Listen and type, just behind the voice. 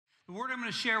The word I'm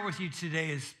going to share with you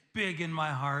today is big in my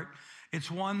heart. It's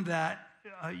one that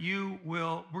we're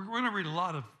going to read a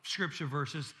lot of scripture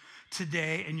verses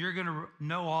today, and you're going to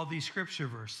know all these scripture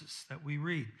verses that we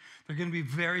read. They're going to be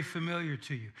very familiar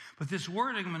to you. But this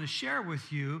word I'm going to share with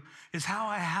you is how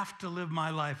I have to live my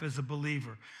life as a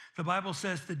believer. The Bible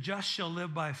says the just shall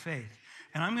live by faith.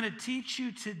 And I'm going to teach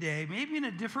you today, maybe in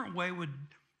a different way with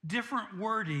different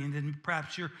wording than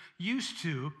perhaps you're used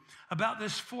to, about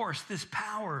this force, this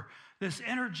power, this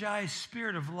energized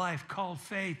spirit of life called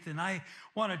faith. And I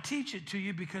want to teach it to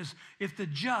you because if the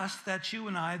just, that's you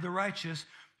and I, the righteous,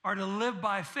 are to live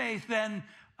by faith, then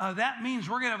that means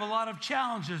we're going to have a lot of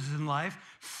challenges in life.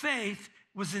 Faith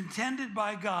was intended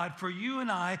by God for you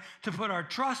and I to put our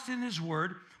trust in His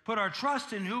Word, put our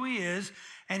trust in who He is,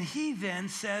 and He then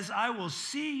says, I will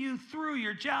see you through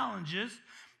your challenges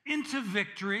into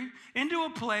victory, into a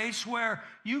place where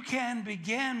you can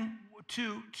begin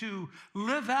to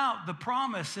live out the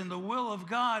promise and the will of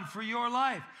God for your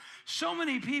life. So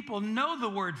many people know the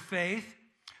word faith.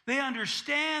 They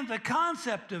understand the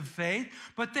concept of faith,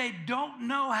 but they don't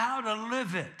know how to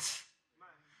live it.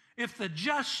 If the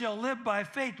just shall live by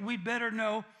faith, we better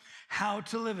know how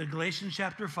to live it. Galatians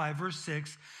chapter 5, verse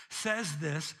 6 says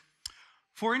this,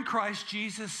 for in Christ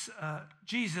Jesus,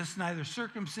 neither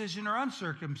circumcision or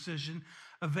uncircumcision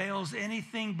avails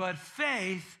anything, but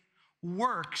faith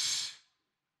works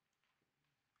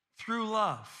through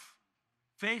love.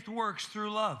 Faith works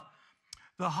through love.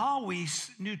 The Hawes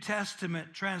New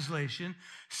Testament translation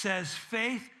says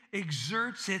faith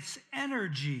exerts its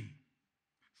energy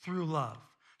through love.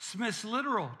 Smith's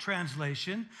literal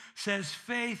translation says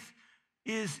faith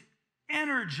is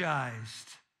energized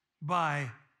by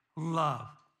love.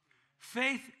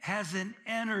 Faith has an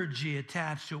energy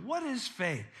attached to it. What is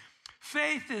faith?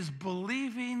 Faith is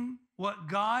believing what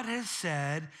God has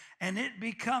said and it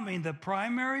becoming the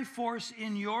primary force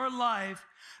in your life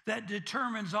that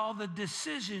determines all the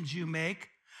decisions you make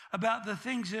about the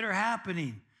things that are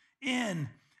happening in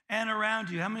and around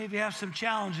you. How many of you have some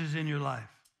challenges in your life?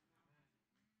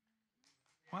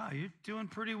 Wow, you're doing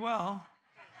pretty well.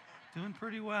 Doing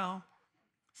pretty well.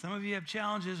 Some of you have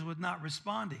challenges with not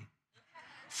responding.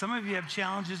 Some of you have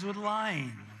challenges with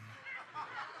lying.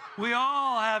 We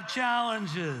all have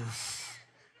challenges.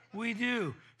 We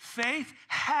do. Faith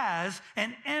has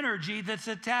an energy that's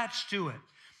attached to it.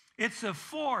 It's a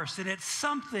force, and it's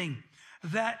something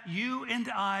that you and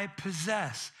I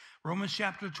possess. Romans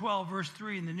chapter 12, verse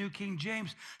 3 in the New King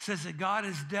James says that God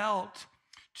has dealt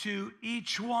to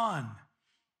each one,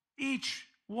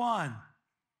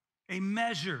 a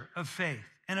measure of faith,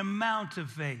 an amount of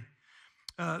faith.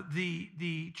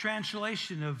 The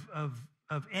translation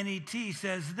of NET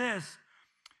says this,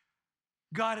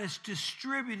 God has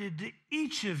distributed to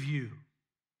each of you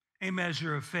a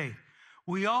measure of faith.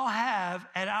 We all have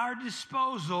at our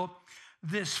disposal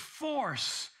this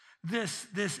force,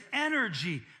 this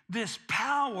energy, this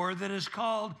power that is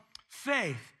called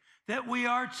faith that we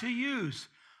are to use.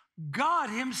 God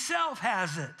Himself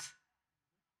has it.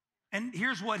 And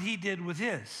here's what He did with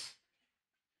His.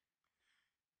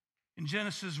 In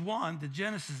Genesis 1, the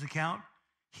Genesis account,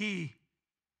 He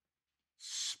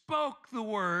spoke the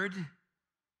word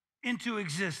into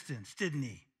existence, didn't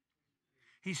He?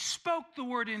 He spoke the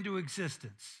word into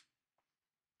existence.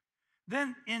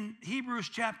 Then in Hebrews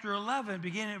chapter 11,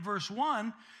 beginning at verse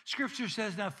 1, Scripture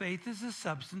says, now faith is the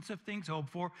substance of things hoped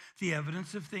for, the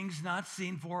evidence of things not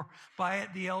seen, for by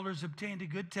it the elders obtained a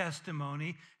good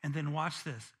testimony. And then watch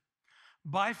this.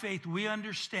 By faith we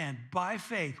understand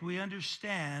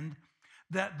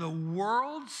that the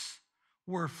worlds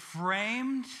were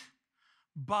framed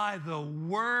by the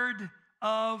word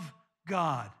of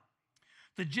God.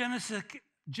 The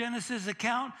Genesis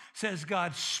account says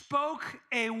God spoke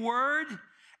a word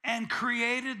and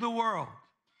created the world.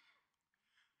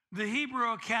 The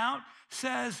Hebrew account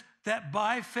says that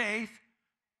by faith,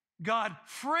 God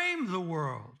framed the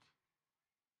world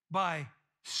by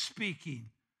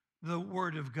speaking the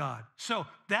word of God. So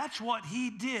that's what He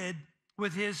did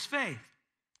with His faith.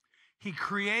 He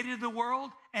created the world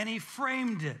and He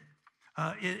framed it.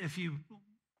 If you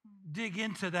dig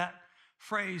into that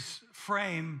phrase,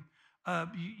 frame,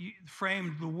 you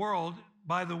framed the world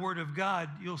by the word of God,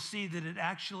 you'll see that it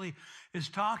actually is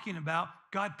talking about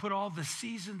God put all the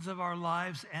seasons of our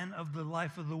lives and of the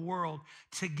life of the world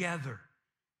together.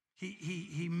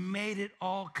 He made it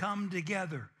all come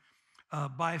together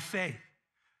by faith.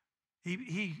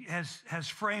 He has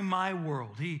framed my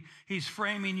world. He's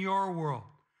framing your world.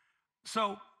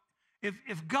 So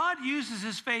if God uses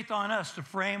His faith on us to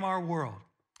frame our world,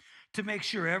 to make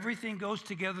sure everything goes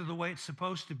together the way it's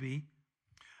supposed to be,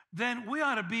 then we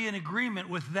ought to be in agreement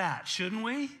with that, shouldn't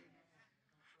we?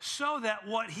 So that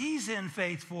what he's in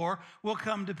faith for will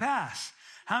come to pass.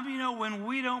 How many of you know when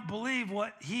we don't believe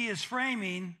what he is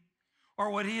framing or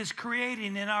what he is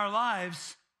creating in our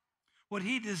lives, what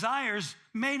he desires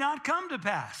may not come to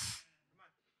pass?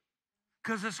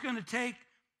 Because it's going to take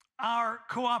our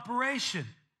cooperation.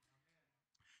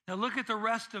 Now look at the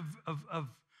rest of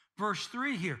verse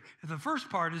 3 here. The first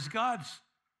part is God's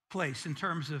place in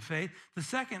terms of faith. The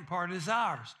second part is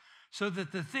ours. So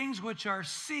that the things which are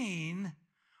seen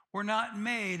were not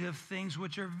made of things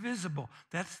which are visible.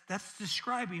 That's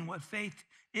describing what faith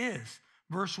is.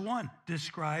 Verse 1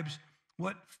 describes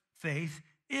what faith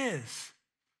is.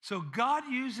 So God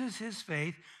uses his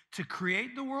faith to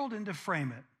create the world and to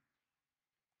frame it.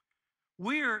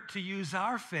 We're to use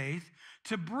our faith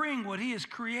to bring what he has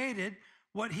created,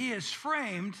 what he has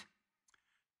framed,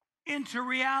 into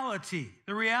reality,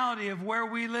 the reality of where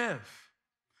we live.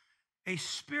 A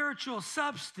spiritual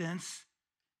substance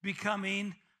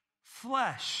becoming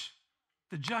flesh.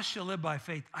 The just shall live by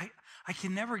faith. I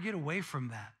can never get away from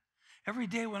that. Every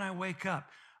day when I wake up,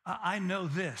 I know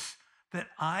this, that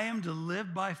I am to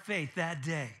live by faith that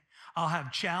day. I'll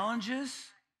have challenges.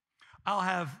 I'll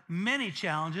have many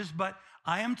challenges, but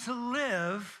I am to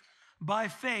live by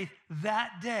faith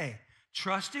that day.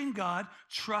 Trusting God,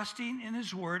 trusting in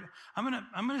his word. I'm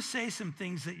gonna say some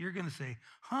things that you're gonna say,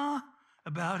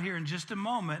 about here in just a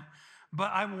moment,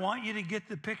 but I want you to get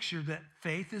the picture that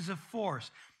faith is a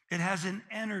force. It has an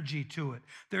energy to it.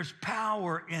 There's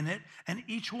power in it, and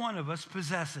each one of us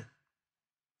possess it.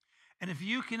 And if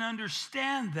you can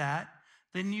understand that,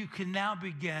 then you can now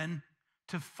begin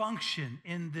to function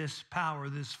in this power,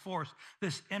 this force,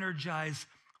 this energized,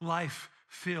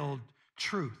 life-filled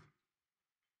truth.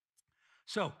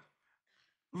 So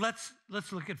let's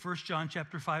look at 1 John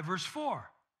chapter 5, verse 4.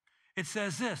 It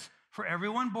says this, for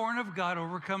everyone born of God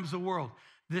overcomes the world.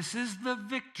 This is the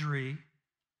victory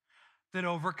that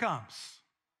overcomes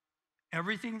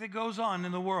everything that goes on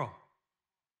in the world.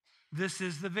 This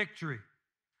is the victory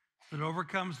that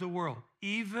overcomes the world.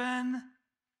 Even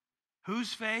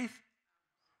whose faith?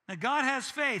 Now, God has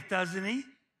faith, doesn't he?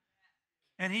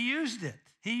 And he used it.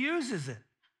 He uses it.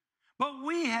 But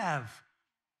we have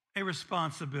a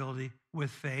responsibility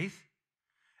with faith,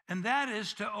 and that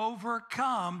is to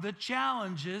overcome the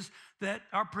challenges that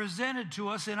are presented to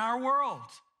us in our world.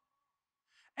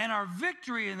 And our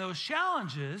victory in those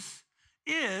challenges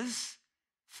is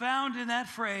found in that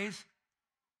phrase,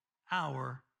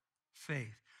 our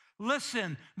faith.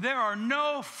 Listen, there are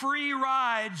no free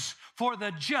rides for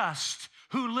the just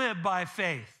who live by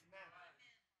faith.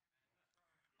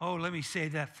 Oh, let me say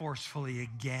that forcefully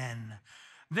again.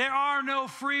 There are no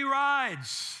free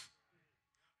rides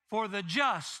for the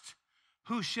just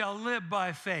who shall live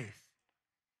by faith.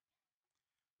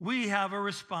 We have a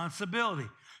responsibility.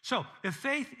 So if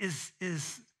faith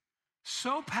is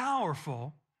so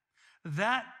powerful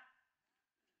that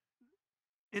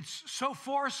it's so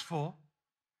forceful,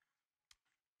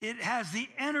 it has the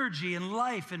energy and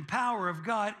life and power of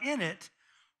God in it,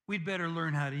 we'd better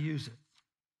learn how to use it.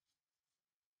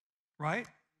 Right?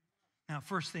 Now,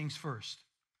 first things first.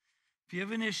 If you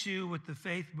have an issue with the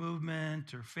faith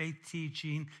movement or faith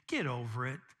teaching, get over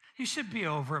it. You should be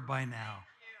over it by now.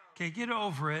 Okay, get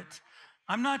over it.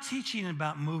 I'm not teaching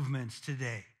about movements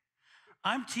today.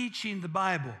 I'm teaching the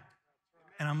Bible,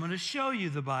 and I'm going to show you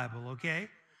the Bible, okay?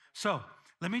 So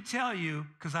let me tell you,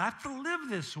 because I have to live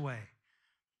this way.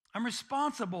 I'm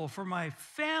responsible for my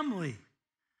family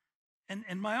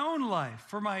and my own life,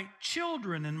 for my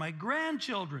children and my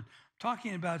grandchildren.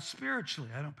 Talking about spiritually,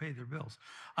 I don't pay their bills.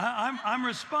 I'm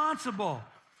responsible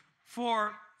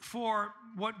for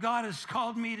what God has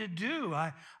called me to do.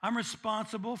 I'm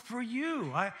responsible for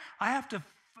you. I have to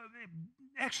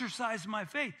exercise my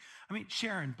faith. I mean,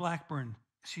 Sharon Blackburn,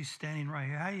 she's standing right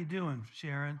here. How you doing,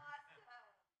 Sharon?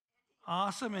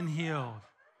 Awesome and healed.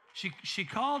 She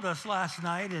called us last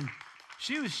night, and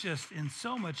she was just in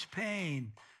so much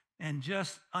pain and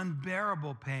just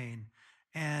unbearable pain,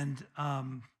 and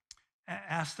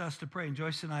asked us to pray. And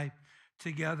Joyce and I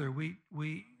together,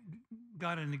 we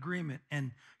got an agreement.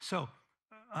 And so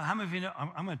how many of you know,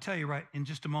 I'm going to tell you right in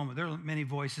just a moment, there are many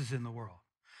voices in the world,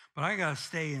 but I got to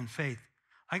stay in faith.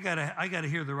 I got to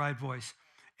hear the right voice.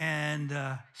 And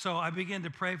so I began to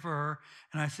pray for her,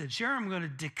 and I said, Sharon, I'm going to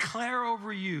declare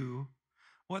over you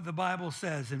what the Bible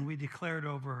says. And we declared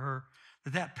over her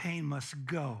that pain must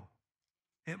go.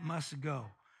 It must go.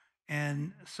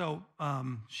 And so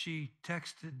she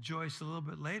texted Joyce a little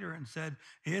bit later and said,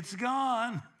 it's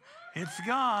gone. It's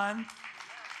gone.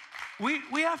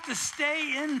 We have to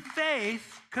stay in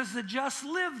faith because the just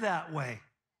live that way.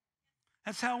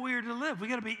 That's how we are to live. We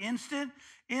got to be instant,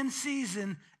 in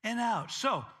season, and out.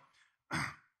 So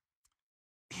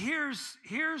here's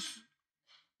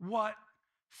what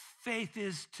faith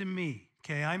is to me.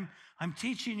 Okay, I'm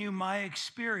teaching you my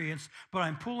experience, but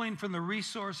I'm pulling from the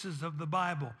resources of the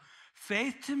Bible.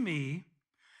 Faith to me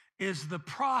is the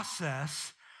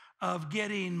process of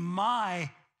getting my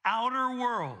outer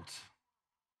world.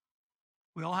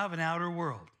 We all have an outer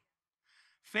world.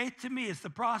 Faith to me is the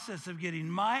process of getting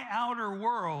my outer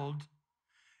world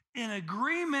in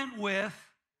agreement with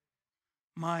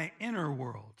my inner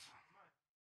world.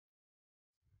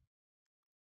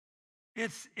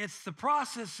 It's the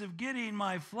process of getting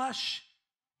my flesh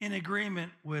in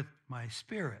agreement with my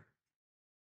spirit.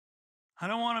 I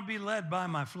don't want to be led by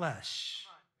my flesh.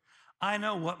 I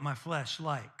know what my flesh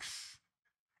likes,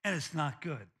 and it's not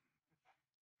good.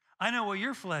 I know what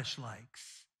your flesh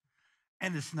likes,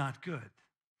 and it's not good.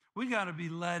 We got to be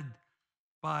led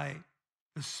by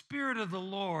the Spirit of the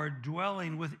Lord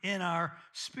dwelling within our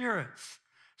spirits.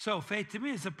 So faith to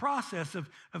me is a process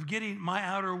of getting my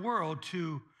outer world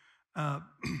to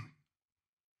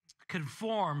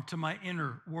conform to my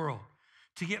inner world,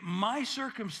 to get my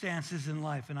circumstances in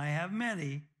life, and I have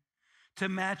many, to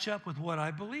match up with what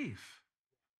I believe,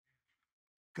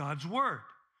 God's word.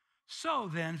 So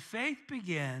then faith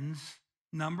begins,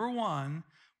 number one,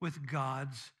 with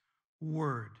God's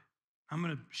word. I'm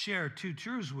going to share 2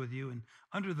 truths with you, and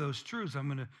under those truths, I'm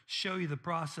going to show you the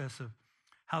process of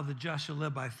how the just shall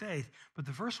live by faith. But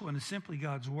the first one is simply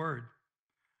God's word.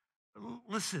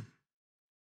 Listen,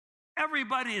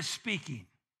 everybody is speaking.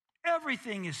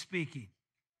 Everything is speaking.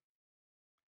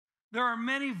 There are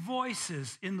many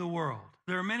voices in the world.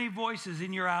 There are many voices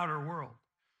in your outer world.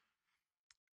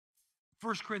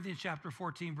 1 Corinthians chapter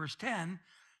 14, verse 10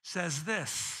 says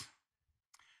this.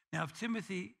 Now, if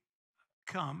Timothy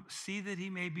come, see that he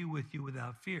may be with you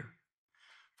without fear,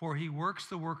 for he works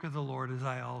the work of the Lord as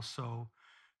I also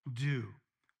do.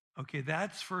 Okay,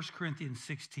 that's 1 Corinthians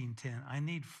 16:10. I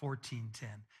need 14:10.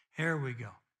 Here we go.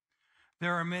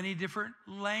 There are many different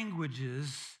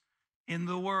languages in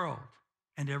the world,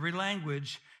 and every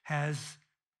language has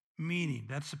meaning.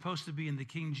 That's supposed to be in the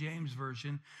King James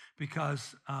Version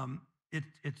because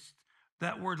it's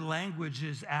that word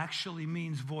languages actually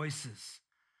means voices.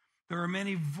 There are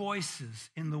many voices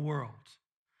in the world.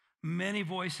 Many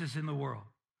voices in the world.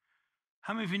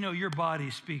 How many of you know your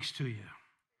body speaks to you?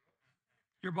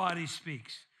 Your body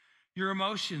speaks. Your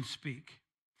emotions speak.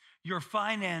 Your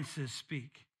finances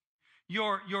speak.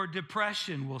 Your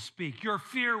depression will speak. Your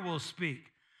fear will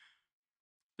speak.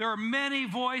 There are many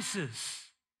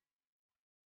voices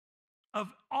of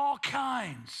all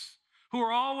kinds who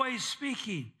are always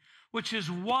speaking, which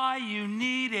is why you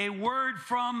need a word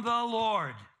from the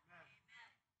Lord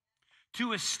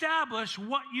to establish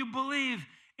what you believe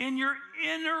in your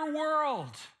inner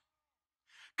world.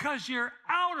 Because your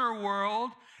outer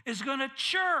world is going to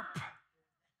chirp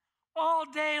all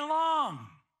day long.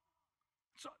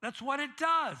 So that's what it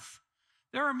does.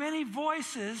 There are many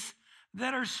voices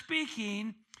that are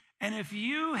speaking, and if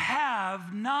you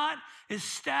have not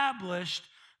established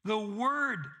the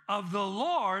word of the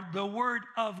Lord, the word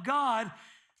of God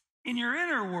in your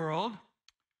inner world,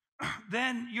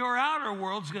 then your outer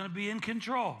world's going to be in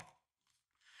control.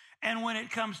 And when it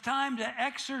comes time to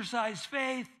exercise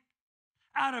faith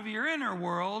out of your inner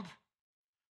world,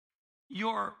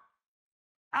 your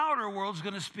outer world's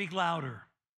going to speak louder.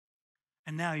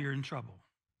 And now you're in trouble.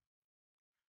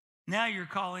 Now you're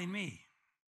calling me.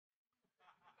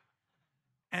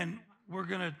 And we're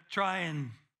going to try and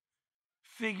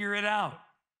figure it out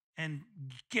and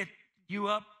get you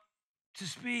up to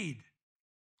speed.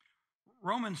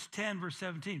 Romans 10, verse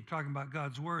 17, talking about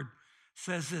God's word,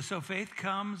 says this: so faith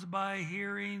comes by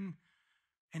hearing,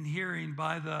 and hearing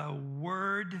by the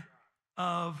word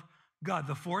of God.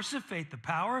 The force of faith, the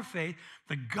power of faith,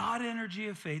 the God energy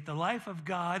of faith, the life of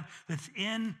God that's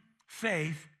in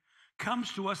faith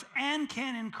comes to us and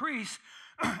can increase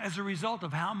as a result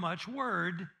of how much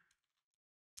word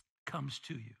comes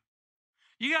to you.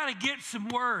 You got to get some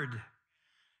word.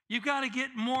 You got to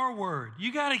get more word.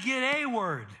 You got to get a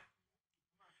word.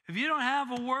 If you don't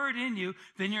have a word in you,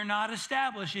 then you're not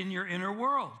established in your inner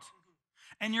world.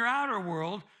 And your outer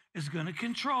world is going to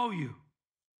control you.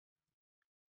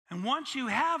 And once you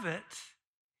have it,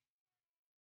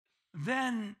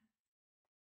 then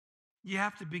you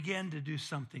have to begin to do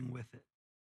something with it.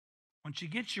 Once you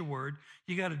get your word,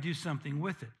 you got to do something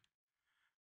with it.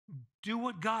 Do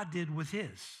what God did with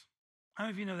his. How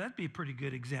many of you know that'd be a pretty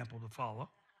good example to follow?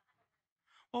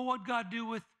 Well, what'd God do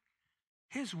with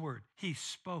his word? He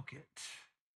spoke it.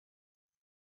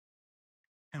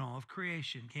 And all of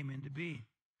creation came into being.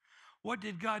 What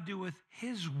did God do with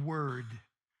his word?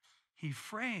 He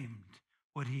framed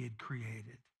what he had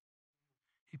created.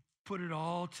 He put it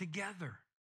all together.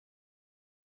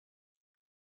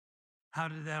 How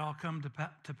did that all come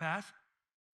to pass?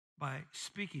 By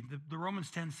speaking. The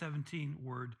Romans 10:17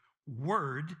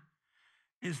 word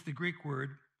is the Greek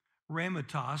word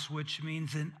rhematos, which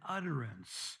means an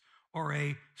utterance or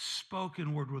a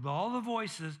spoken word. With all the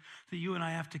voices that you and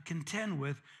I have to contend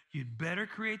with, you'd better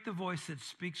create the voice that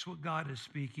speaks what God is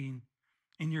speaking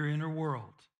in your inner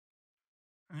world.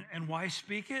 And why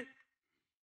speak it?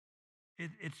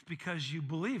 It's because you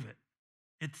believe it.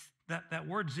 It's that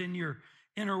word's in your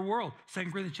inner world.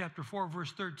 2 Corinthians chapter 4,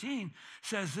 verse 13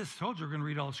 says this. I told you we're going to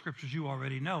read all the scriptures you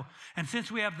already know. And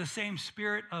since we have the same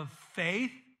spirit of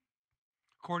faith,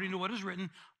 according to what is written,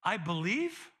 I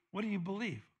believe. What do you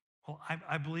believe? Well,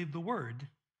 I believe the word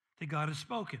that God has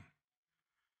spoken.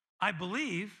 I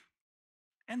believe,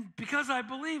 and because I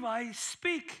believe, I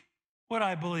speak what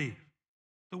I believe,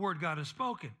 the word God has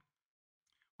spoken.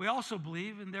 We also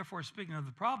believe, and therefore speaking of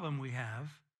the problem we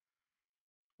have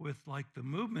with like the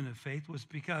movement of faith, was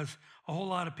because a whole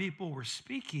lot of people were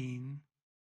speaking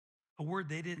a word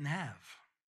they didn't have.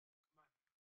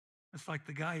 It's like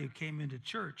the guy who came into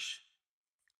church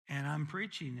and I'm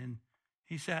preaching, and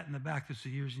he sat in the back, this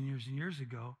was years and years and years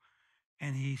ago,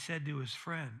 and he said to his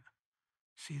friend,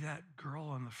 see that girl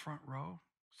on the front row?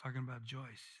 He's talking about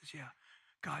Joyce. He says, yeah,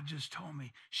 God just told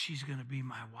me she's going to be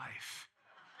my wife.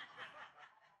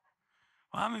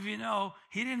 Well, how many of you know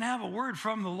he didn't have a word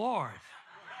from the Lord?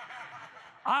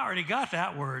 I already got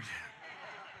that word.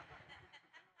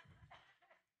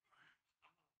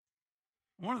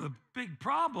 One of the big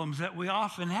problems that we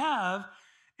often have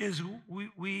is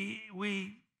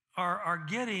we are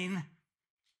getting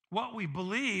what we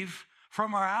believe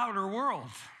from our outer world.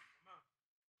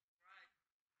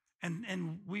 And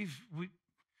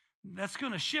that's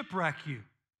going to shipwreck you.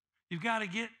 You've got to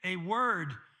get a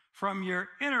word from your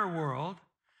inner world,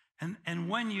 and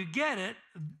when you get it,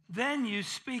 then you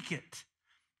speak it.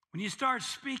 When you start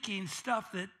speaking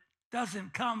stuff that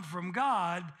doesn't come from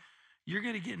God, you're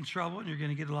going to get in trouble, and you're going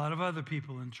to get a lot of other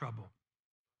people in trouble.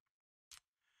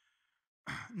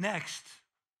 Next,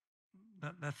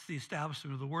 that's the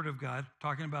establishment of the Word of God,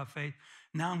 talking about faith.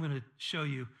 Now I'm going to show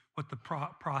you what the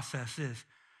process is.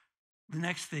 The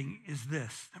next thing is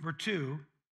this. Number 2,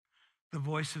 the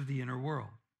voice of the inner world.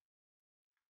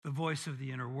 The voice of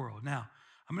the inner world. Now,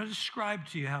 I'm going to describe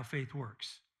to you how faith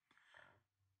works,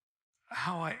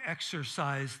 how I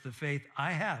exercise the faith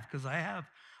I have, because I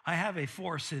have a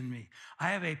force in me. I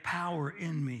have a power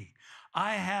in me.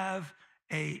 I have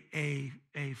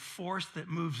a force that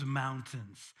moves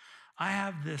mountains. I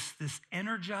have this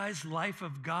energized life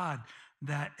of God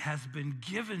that has been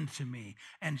given to me,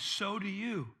 and so do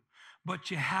you.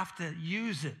 But you have to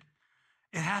use it.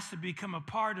 It has to become a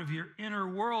part of your inner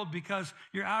world, because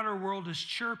your outer world is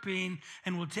chirping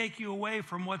and will take you away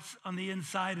from what's on the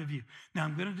inside of you. Now,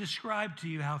 I'm going to describe to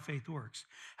you how faith works,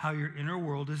 how your inner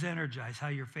world is energized, how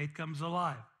your faith comes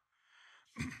alive.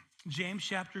 James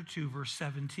chapter 2, verse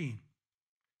 17.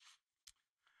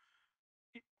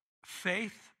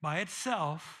 Faith by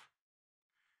itself,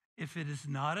 if it is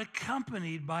not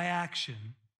accompanied by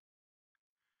action,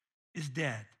 is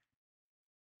dead.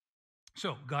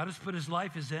 So God has put his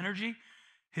life, his energy,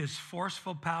 his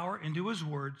forceful power into his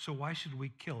word, so why should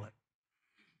we kill it?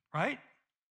 Right?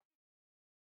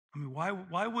 I mean,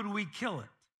 why would we kill it?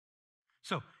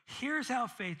 So here's how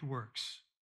faith works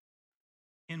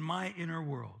in my inner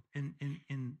world,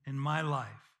 in my life.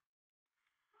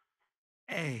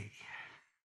 A,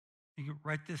 you can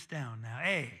write this down now.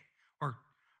 A, or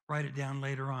write it down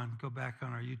later on, go back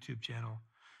on our YouTube channel.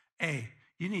 A,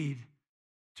 you need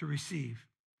to receive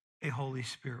a Holy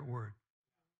Spirit word.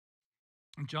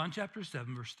 In John chapter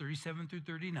 7, verse 37 through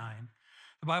 39,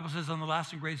 the Bible says, on the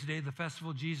last and greatest day of the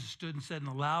festival, Jesus stood and said in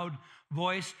a loud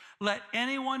voice, let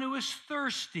anyone who is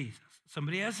thirsty,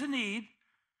 somebody has a need,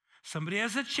 somebody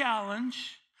has a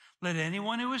challenge, let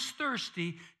anyone who is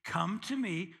thirsty come to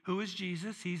me. Who is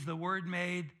Jesus? He's the Word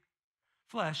made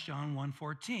flesh, John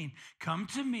 1:14. Come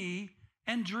to me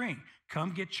and drink.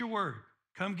 Come get your word.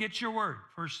 Come get your word.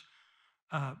 Verse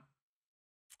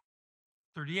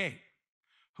 38.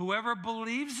 Whoever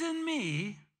believes in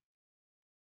me,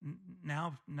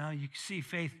 now you see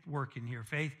faith working here.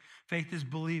 Faith is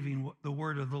believing the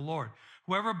word of the Lord.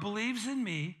 Whoever believes in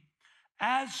me,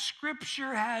 as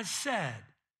Scripture has said,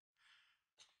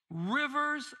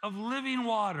 rivers of living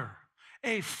water,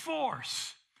 a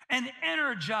force, an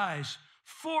energized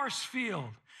force field,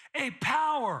 a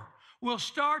power will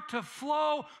start to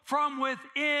flow from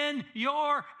within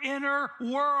your inner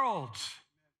world.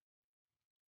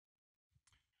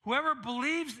 Whoever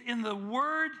believes in the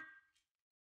word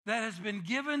that has been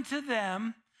given to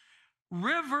them,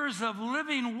 rivers of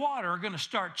living water are going to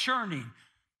start churning.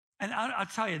 And I'll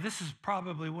tell you, this is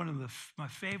probably one of my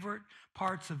favorite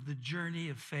parts of the journey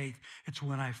of faith. It's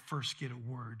when I first get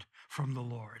a word from the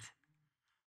Lord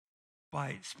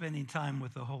by spending time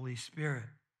with the Holy Spirit.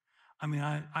 I mean,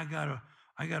 I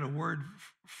got a word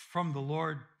from the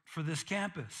Lord for this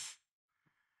campus.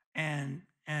 And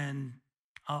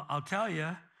I'll tell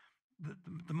you,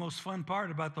 the most fun part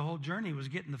about the whole journey was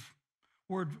getting the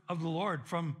word of the Lord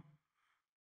from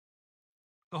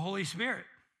the Holy Spirit.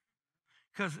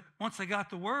 Because once I got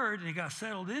the word and it got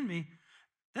settled in me,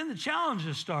 then the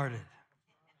challenges started.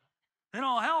 Then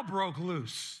all hell broke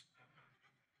loose.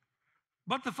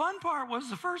 But the fun part was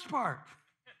the first part.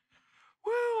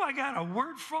 Woo, I got a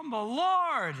word from the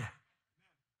Lord.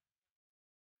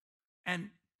 And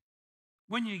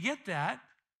when you get that,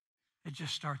 it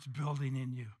just starts building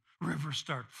in you. Rivers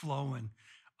start flowing.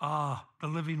 The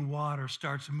living water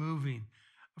starts moving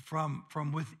from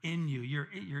within you,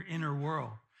 your inner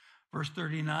world. Verse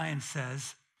 39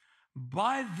 says,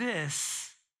 by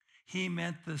this he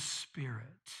meant the Spirit,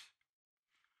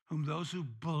 whom those who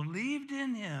believed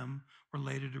in him were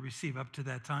later to receive. Up to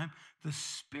that time, the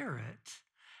Spirit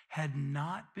had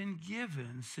not been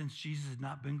given since Jesus had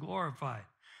not been glorified.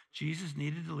 Jesus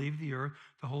needed to leave the earth.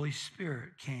 The Holy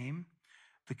Spirit came.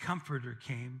 The Comforter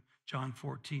came, John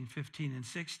 14, 15, and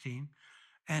 16.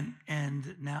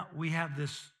 And now we have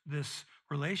this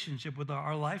relationship with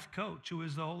our life coach, who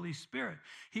is the Holy Spirit.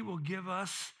 He will give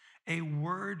us a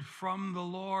word from the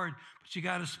Lord, but you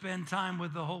got to spend time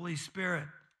with the Holy Spirit.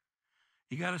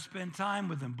 You got to spend time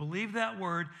with him. Believe that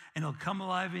word, and it'll come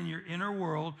alive in your inner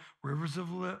world. Rivers of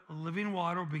living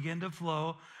water will begin to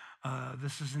flow.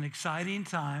 This is an exciting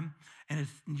time, and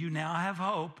you now have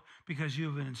hope because you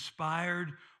have an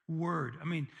inspired word. I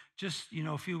mean, just,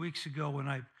 a few weeks ago when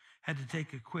I had to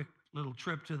take a quick little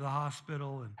trip to the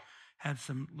hospital and had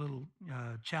some little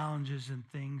challenges and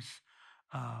things,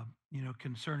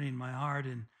 concerning my heart,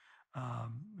 and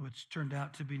which turned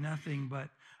out to be nothing. But,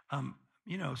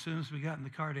 as soon as we got in the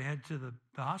car to head to the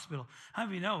hospital, how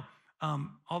do you know,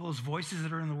 all those voices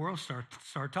that are in the world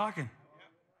start talking.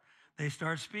 They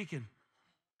start speaking.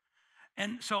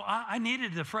 And so I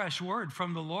needed a fresh word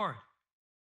from the Lord.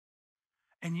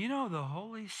 And the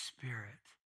Holy Spirit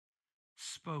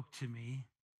spoke to me.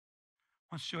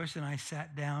 Once Joyce and I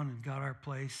sat down and got our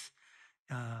place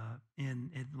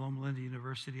at Loma Linda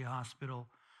University Hospital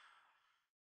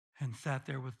and sat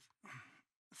there with,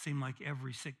 seemed like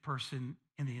every sick person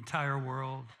in the entire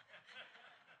world.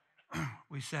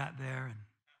 We sat there, and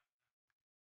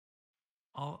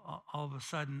all of a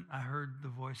sudden I heard the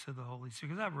voice of the Holy Spirit,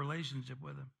 because I have a relationship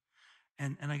with him,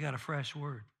 and I got a fresh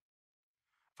word.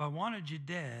 If I wanted you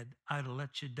dead, I'd have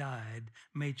let you die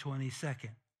May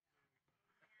 22nd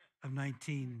of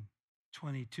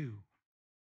 1922.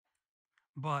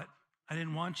 But I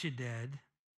didn't want you dead,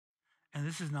 and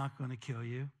this is not going to kill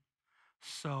you.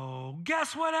 So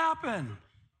guess what happened?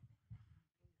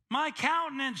 My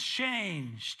countenance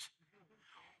changed.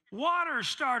 Water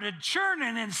started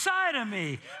churning inside of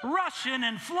me, rushing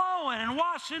and flowing and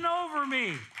washing over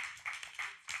me.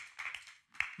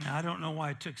 Now, I don't know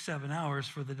why it took 7 hours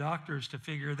for the doctors to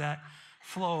figure that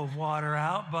flow of water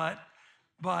out, but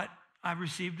I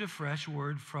received a fresh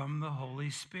word from the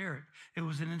Holy Spirit. It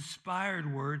was an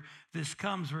inspired word. This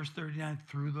comes, verse 39,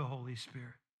 through the Holy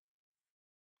Spirit.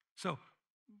 So,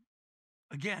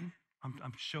 again,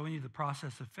 I'm showing you the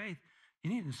process of faith. You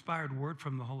need an inspired word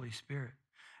from the Holy Spirit.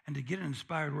 And to get an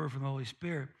inspired word from the Holy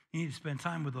Spirit, you need to spend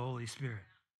time with the Holy Spirit.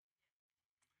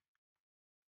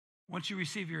 Once you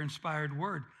receive your inspired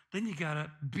word, then you got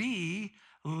to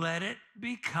let it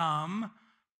become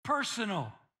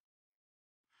personal.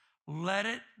 Let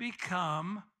it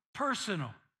become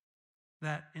personal,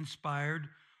 that inspired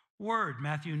word.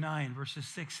 Matthew 9, verses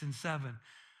 6 and 7.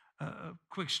 A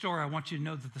quick story. I want you to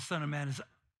know that the Son of Man has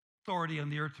authority on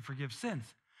the earth to forgive sins.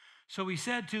 So he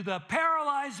said to the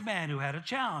paralyzed man who had a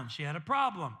challenge, he had a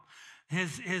problem.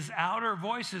 His outer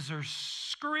voices are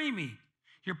screaming.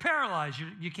 You're paralyzed.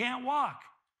 You can't walk.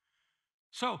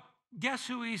 So guess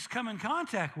who he's come in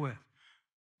contact with?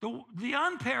 The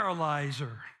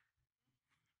unparalyzer,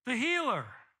 the healer,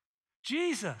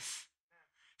 Jesus,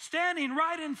 standing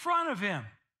right in front of him.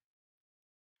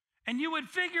 And you would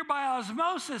figure by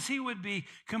osmosis he would be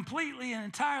completely and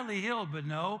entirely healed, but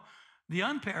no. The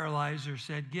unparalyzer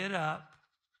said, get up.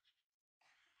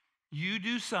 You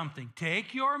do something.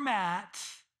 Take your mat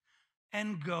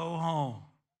and go home.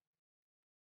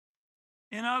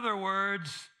 In other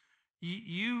words,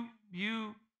 you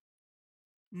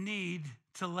need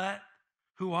to let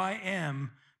who I am,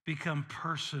 become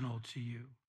personal to you.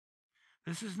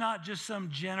 This is not just some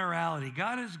generality.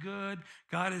 God is good.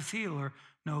 God is healer.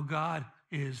 No, God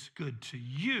is good to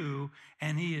you,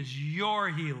 and he is your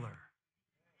healer.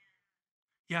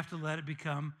 You have to let it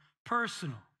become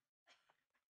personal.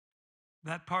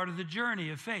 That part of the journey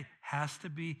of faith has to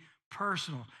be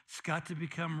personal. It's got to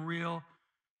become real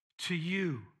to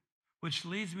you, which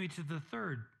leads me to the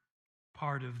third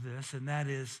part of this, and that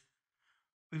is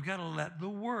we've got to let the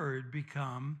word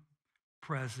become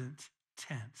present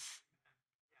tense.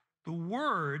 The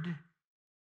word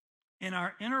in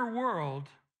our inner world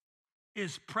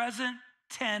is present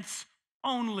tense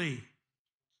only.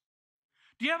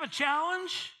 Do you have a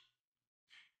challenge?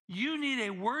 You need a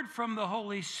word from the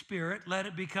Holy Spirit. Let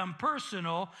it become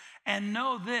personal. And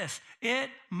know this, it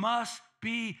must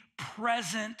be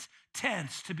present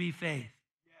tense to be faith.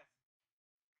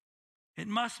 It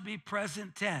must be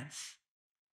present tense.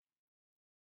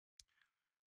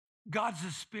 God's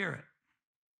a spirit.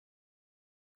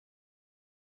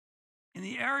 In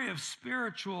the area of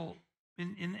spiritual,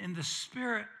 in the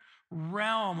spirit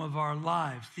realm of our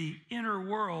lives, the inner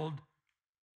world,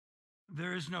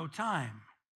 there is no time.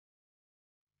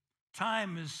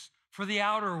 Time is for the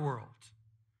outer world.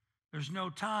 There's no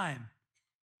time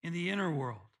in the inner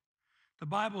world. The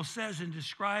Bible says in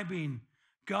describing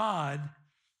God,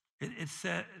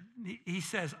 he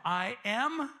says, I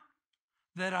am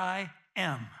that I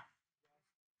am.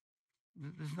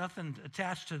 There's nothing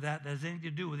attached to that has anything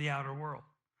to do with the outer world.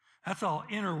 That's all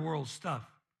inner world stuff.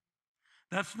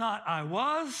 That's not I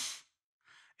was.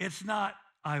 It's not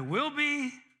I will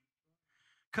be.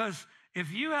 Because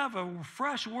if you have a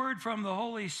fresh word from the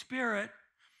Holy Spirit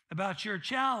about your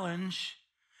challenge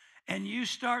and you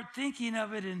start thinking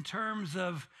of it in terms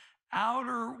of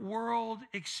outer world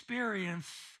experience,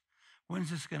 when's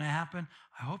this going to happen?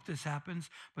 I hope this happens.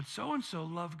 But so-and-so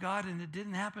loved God and it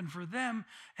didn't happen for them.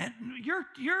 And you're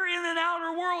in an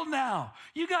outer world now.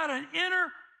 You got an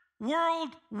inner world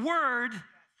word,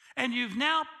 and you've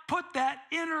now put that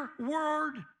inner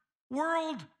world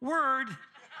word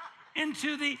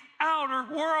into the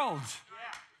outer world.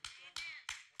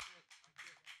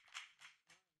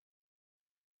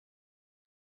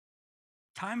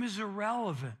 Time is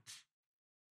irrelevant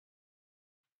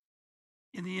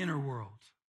in the inner world.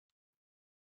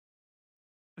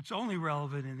 It's only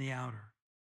relevant in the outer.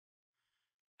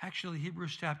 Actually,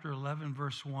 Hebrews chapter 11,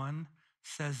 verse 1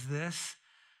 says this,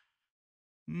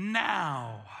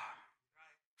 now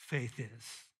faith is.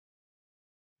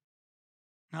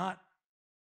 Not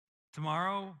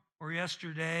tomorrow or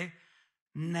yesterday,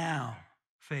 now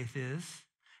faith is.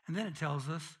 And then it tells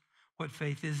us what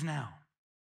faith is now.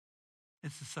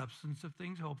 It's the substance of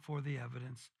things hoped for, the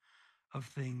evidence of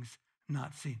things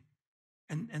not seen.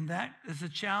 And that is a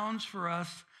challenge for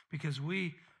us because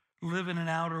we live in an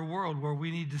outer world where we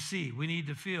need to see, we need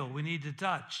to feel, we need to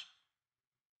touch.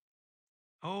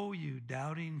 Oh, you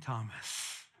doubting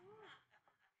Thomas.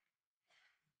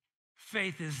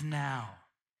 Faith is now.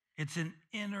 It's an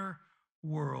inner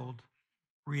world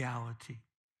reality.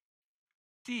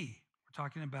 D, we're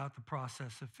talking about the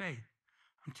process of faith.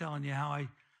 I'm telling you how I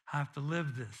have to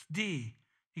live this. D,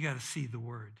 you got to see the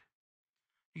word.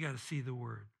 You got to see the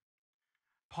word.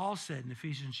 Paul said in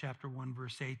Ephesians chapter 1,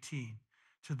 verse 18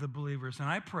 to the believers, and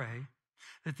I pray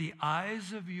that the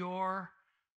eyes of your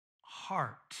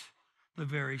heart, the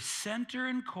very center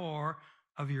and core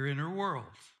of your inner world,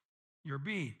 your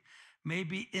being, may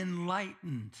be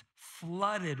enlightened,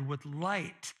 flooded with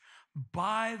light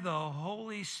by the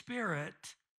Holy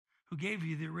Spirit who gave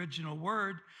you the original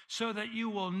word, so that you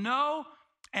will know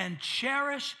and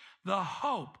cherish the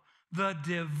hope, the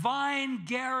divine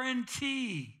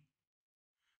guarantee,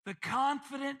 the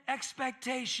confident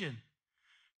expectation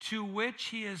to which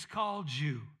he has called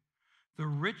you, the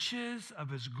riches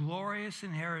of his glorious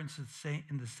inheritance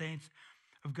in the saints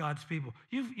of God's people.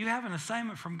 You have an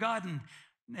assignment from God,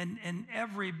 and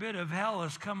every bit of hell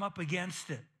has come up against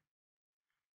it.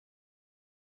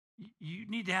 You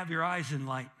need to have your eyes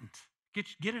enlightened.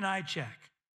 Get an eye check.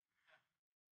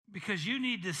 Because you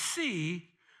need to see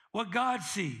what God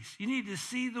sees. You need to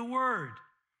see the word.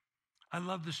 I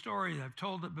love the story. I've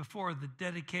told it before, the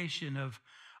dedication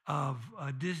of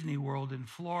Disney World in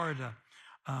Florida.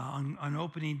 On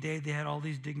opening day, they had all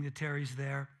these dignitaries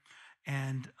there,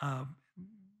 and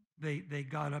they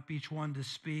got up, each one to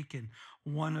speak, and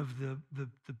one of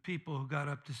the people who got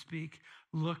up to speak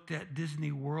looked at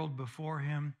Disney World before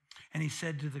him, and he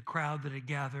said to the crowd that had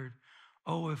gathered,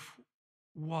 oh, if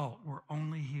Walt were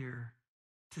only here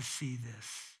to see this,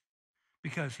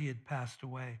 because he had passed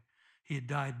away. He had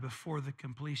died before the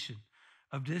completion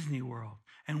of Disney World.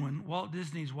 And when Walt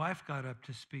Disney's wife got up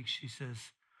to speak, she says,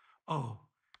 "Oh,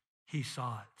 he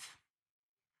saw it.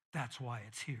 That's why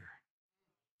it's here."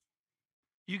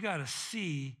 You got to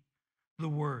see the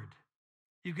word.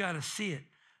 You got to see it.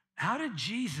 How did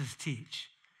Jesus teach?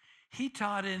 He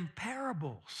taught in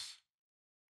parables,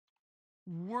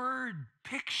 word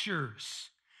pictures.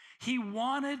 He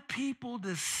wanted people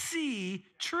to see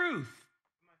truth.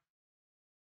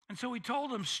 And so he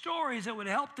told them stories that would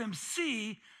help them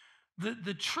see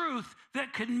the truth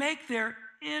that could make their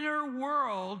inner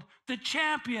world the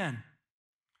champion,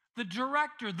 the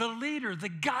director, the leader, the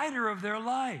guider of their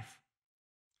life.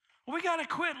 Well, we got to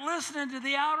quit listening to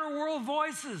the outer world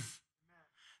voices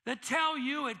that tell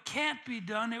you it can't be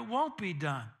done, it won't be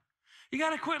done. You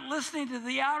got to quit listening to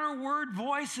the outer word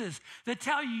voices that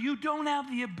tell you you don't have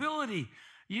the ability.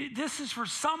 This is for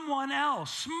someone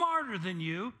else, smarter than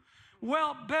you,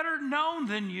 well, better known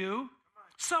than you,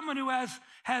 someone who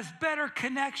has better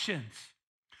connections.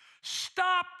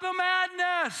 Stop the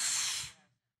madness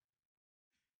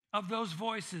of those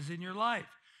voices in your life.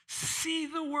 See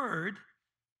the word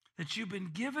that you've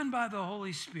been given by the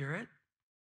Holy Spirit,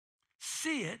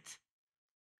 see it,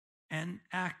 and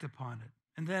act upon it.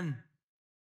 And then,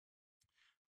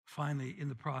 finally, in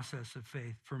the process of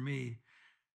faith, for me,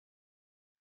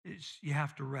 you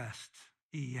have to rest.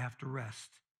 You have to rest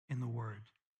in the word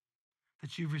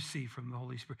that you've received from the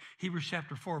Holy Spirit. Hebrews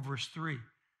chapter 4, verse 3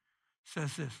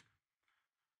 says this: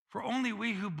 "For only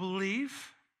we who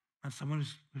believe," and someone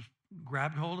who's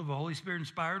grabbed hold of a Holy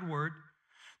Spirit-inspired word,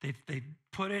 they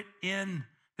put it in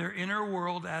their inner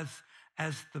world as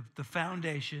the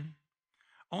foundation.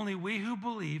 Only we who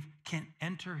believe can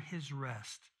enter his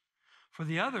rest. For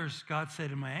the others, God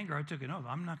said, in my anger, I took an oath.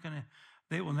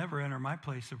 They will never enter my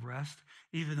place of rest,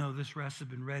 even though this rest has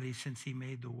been ready since he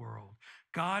made the world.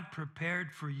 God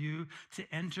prepared for you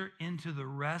to enter into the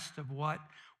rest of what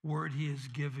word he has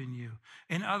given you.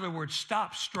 In other words,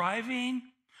 stop striving.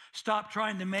 Stop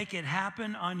trying to make it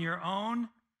happen on your own.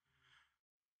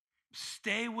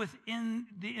 Stay within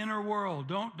the inner world.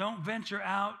 Don't venture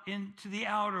out into the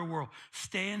outer world.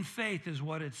 Stay in faith is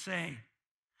what it's saying.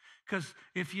 Because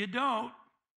if you don't,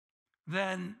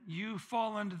 then you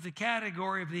fall into the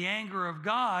category of the anger of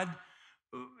God,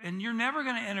 and you're never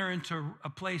going to enter into a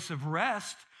place of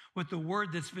rest with the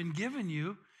word that's been given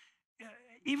you,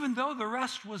 even though the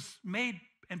rest was made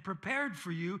and prepared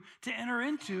for you to enter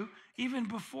into even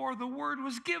before the word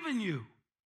was given you.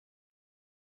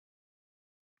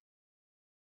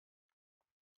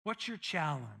 What's your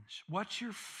challenge? What's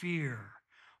your fear?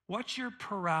 What's your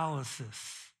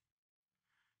paralysis?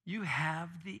 You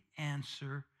have the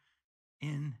answer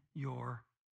in your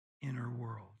inner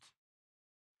world.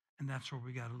 And that's where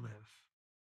we got to live.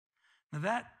 Now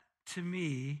that, to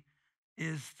me,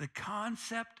 is the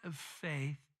concept of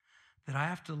faith that I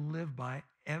have to live by.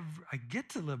 I get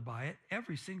to live by it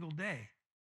every single day.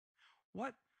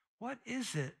 What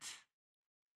is it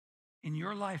in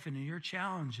your life and in your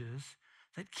challenges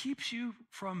that keeps you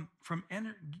from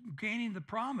gaining the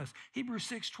promise? Hebrews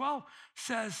 6:12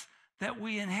 says that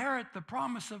we inherit the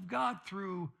promise of God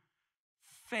through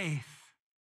faith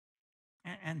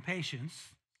and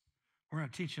patience. We're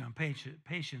not teaching on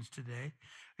patience today.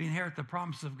 We inherit the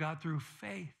promise of God through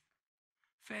faith.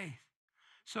 Faith.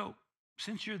 So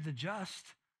since you're the just,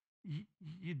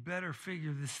 you'd better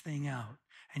figure this thing out,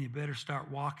 and you better start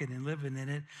walking and living in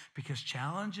it, because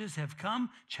challenges have come,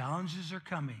 challenges are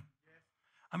coming.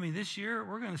 I mean, this year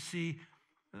we're going to see,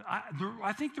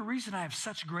 I think the reason I have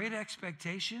such great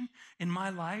expectation in my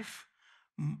life,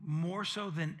 more so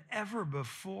than ever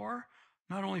before,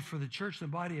 not only for the church, the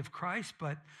body of Christ,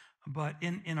 but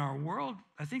in our world,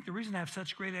 I think the reason I have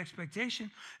such great expectation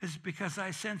is because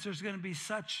I sense there's going to be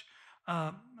such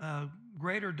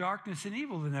greater darkness and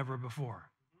evil than ever before.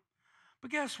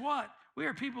 But guess what? We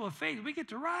are people of faith. We get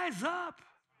to rise up.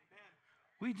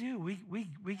 We do.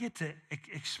 We get to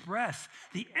express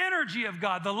the energy of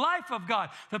God, the life of God,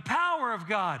 the power of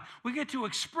God. We get to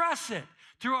express it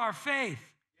through our faith.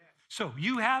 So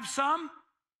you have some.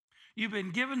 You've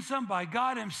been given some by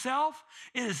God himself.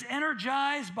 It is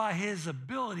energized by his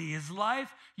ability, his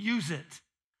life. Use it.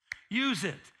 Use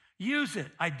it. Use it.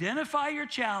 Identify your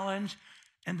challenge,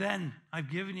 and then I've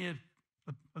given you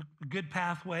a good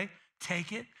pathway.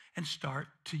 Take it and start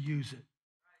to use it.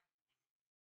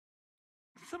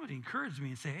 Somebody encourage me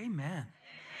and say, amen.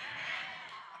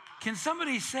 Can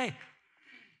somebody say,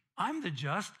 I'm the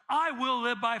just, I will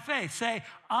live by faith. Say,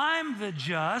 I'm the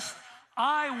just,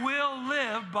 I will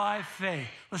live by faith.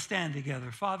 Let's stand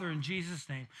together. Father, in Jesus'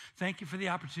 name, thank you for the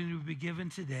opportunity to be given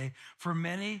today for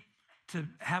many to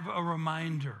have a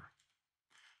reminder.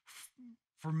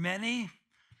 For many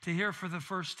to hear for the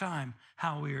first time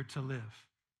how we are to live.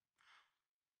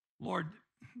 Lord,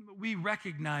 we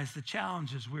recognize the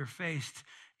challenges we're faced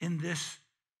in this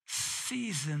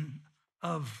season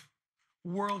of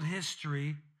world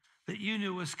history that you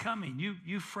knew was coming.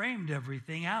 You framed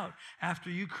everything out after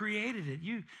you created it.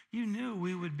 You knew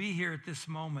we would be here at this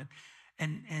moment.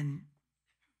 And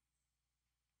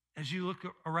as you look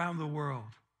around the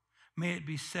world, may it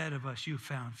be said of us, you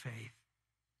found faith.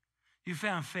 You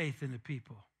found faith in the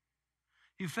people.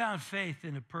 You found faith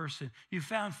in a person. You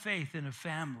found faith in a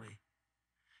family.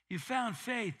 You found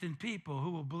faith in people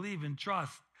who will believe and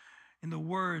trust in the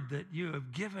word that you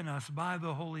have given us by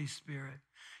the Holy Spirit.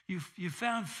 You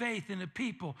found faith in a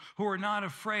people who are not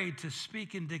afraid to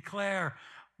speak and declare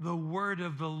the word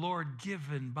of the Lord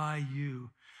given by you.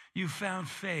 You found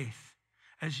faith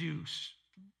as you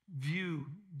view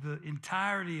the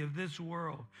entirety of this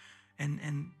world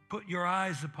and put your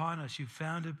eyes upon us. You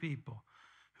found a people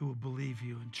who will believe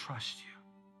you and trust you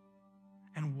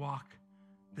and walk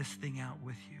this thing out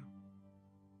with you.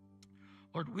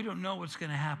 Lord, we don't know what's going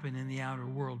to happen in the outer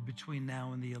world between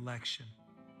now and the election.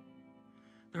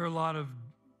 There are a lot of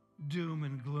doom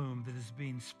and gloom that is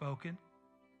being spoken.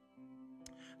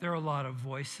 There are a lot of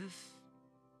voices.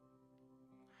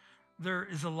 There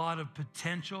is a lot of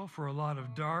potential for a lot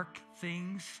of dark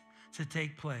things to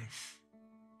take place.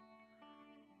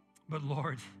 But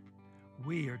Lord,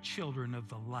 we are children of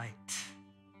the light.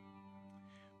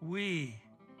 We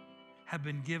have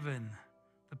been given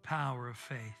the power of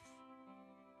faith.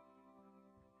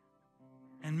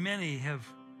 And many have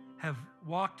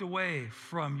walked away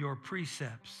from your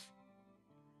precepts.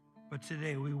 But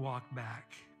today we walk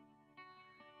back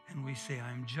and we say,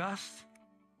 I'm just,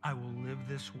 I will live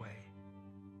this way.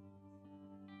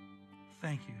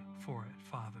 Thank you for it,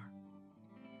 Father.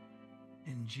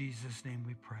 In Jesus' name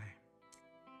we pray.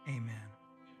 Amen.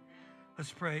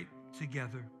 Let's pray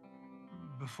together.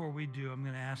 Before we do, I'm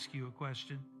going to ask you a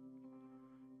question.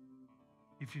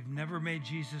 If you've never made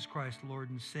Jesus Christ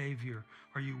Lord and Savior,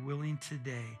 are you willing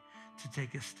today to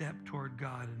take a step toward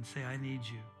God and say, I need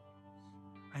you.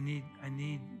 I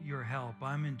need your help.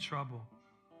 I'm in trouble.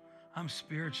 I'm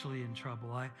spiritually in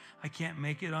trouble. I can't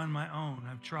make it on my own.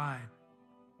 I've tried.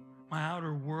 My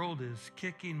outer world is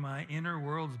kicking my inner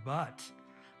world's butt.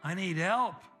 I need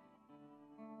help.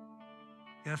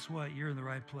 Guess what? You're in the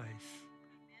right place.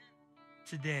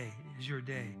 Today is your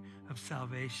day of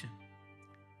salvation.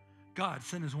 God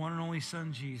sent his one and only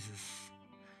Son, Jesus,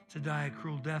 to die a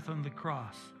cruel death on the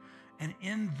cross. And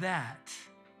in that,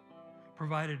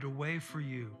 provided a way for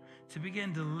you to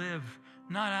begin to live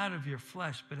not out of your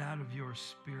flesh, but out of your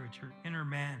spirit, your inner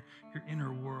man, your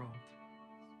inner world.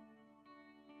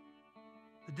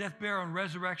 The death, burial, and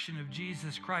resurrection of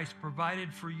Jesus Christ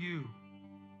provided for you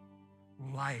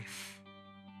life,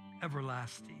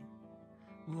 everlasting,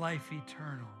 life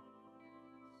eternal.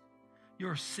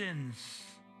 Your sins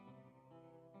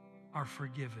are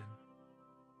forgiven.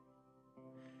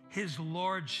 His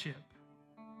lordship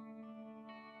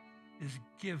is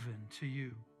given to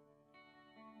you.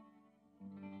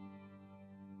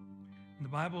 And the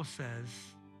Bible says,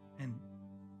 and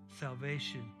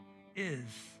salvation is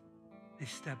a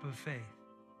step of faith,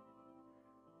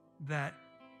 that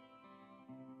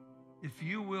if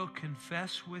you will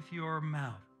confess with your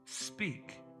mouth,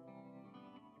 speak,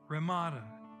 Ramada,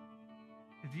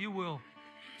 if you will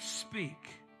speak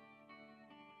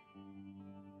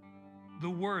the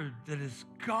word that has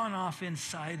gone off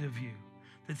inside of you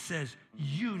that says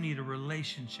you need a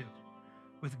relationship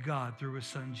with God through his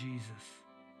Son Jesus.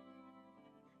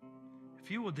 If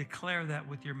you will declare that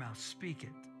with your mouth, speak it.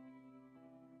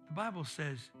 The Bible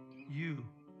says you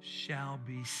shall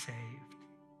be saved.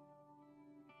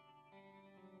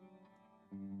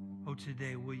 Oh,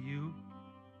 today, will you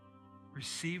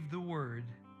receive the word,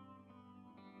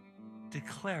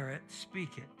 declare it,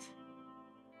 speak it,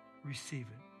 receive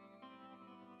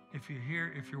it? If you're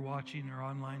here, if you're watching our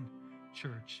online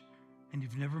church, and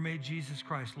you've never made Jesus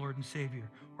Christ Lord and Savior,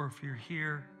 or if you're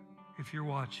here, if you're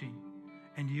watching,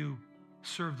 and you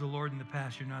served the Lord in the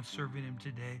past, you're not serving him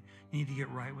today, you need to get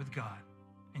right with God,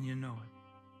 and you know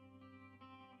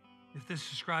it. If this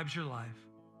describes your life,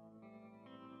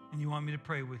 and you want me to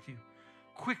pray with you,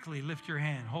 quickly lift your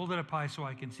hand. Hold it up high so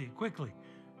I can see it. Quickly.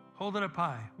 Hold it up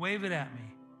high. Wave it at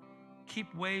me.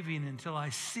 Keep waving until I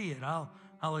see it.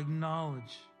 I'll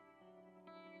acknowledge.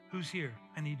 Who's here?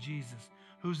 I need Jesus.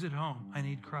 Who's at home? I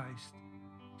need Christ,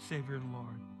 Savior and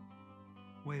Lord.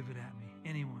 Wave it at me.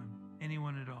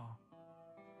 Anyone at all.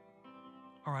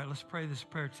 All right, let's pray this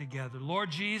prayer together.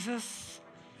 Lord Jesus,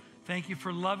 thank you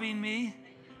for loving me,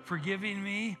 forgiving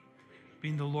me,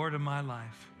 being the Lord of my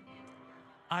life.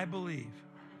 I believe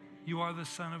You are the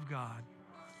Son of God.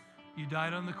 You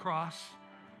died on the cross,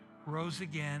 rose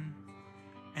again,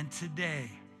 and today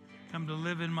come to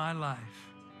live in my life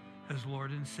as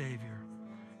Lord and Savior.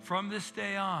 From this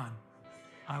day on,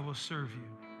 I will serve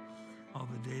you all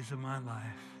the days of my life.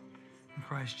 In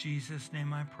Christ Jesus'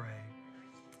 name I pray.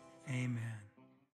 Amen.